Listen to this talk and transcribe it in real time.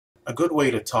a good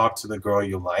way to talk to the girl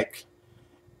you like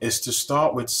is to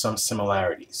start with some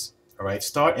similarities. All right,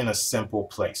 start in a simple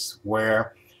place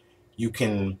where you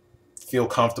can feel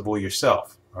comfortable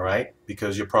yourself. All right,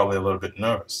 because you're probably a little bit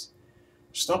nervous.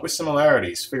 Start with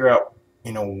similarities. Figure out,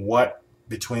 what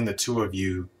between the two of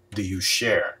you do you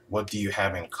share? What do you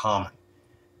have in common?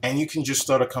 And you can just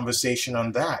start a conversation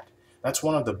on that. That's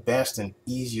one of the best and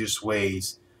easiest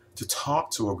ways to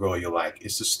talk to a girl you like,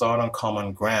 is to start on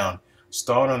common ground.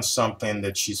 Start on something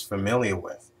that she's familiar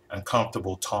with and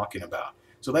comfortable talking about.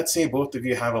 So let's say both of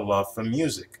you have a love for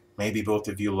music. Maybe both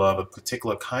of you love a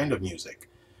particular kind of music.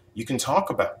 You can talk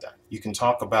about that. You can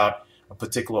talk about a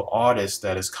particular artist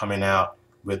that is coming out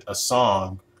with a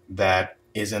song that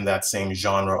is in that same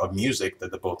genre of music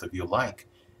that the both of you like.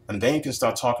 And then you can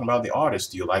start talking about the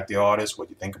artist. Do you like the artist? What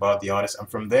do you think about the artist? And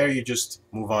from there, you just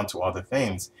move on to other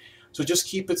things. So just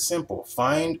keep it simple.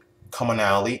 Find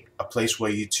commonality, a place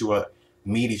where you two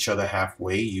meet each other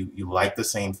halfway. You like the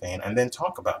same thing, and then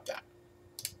talk about that.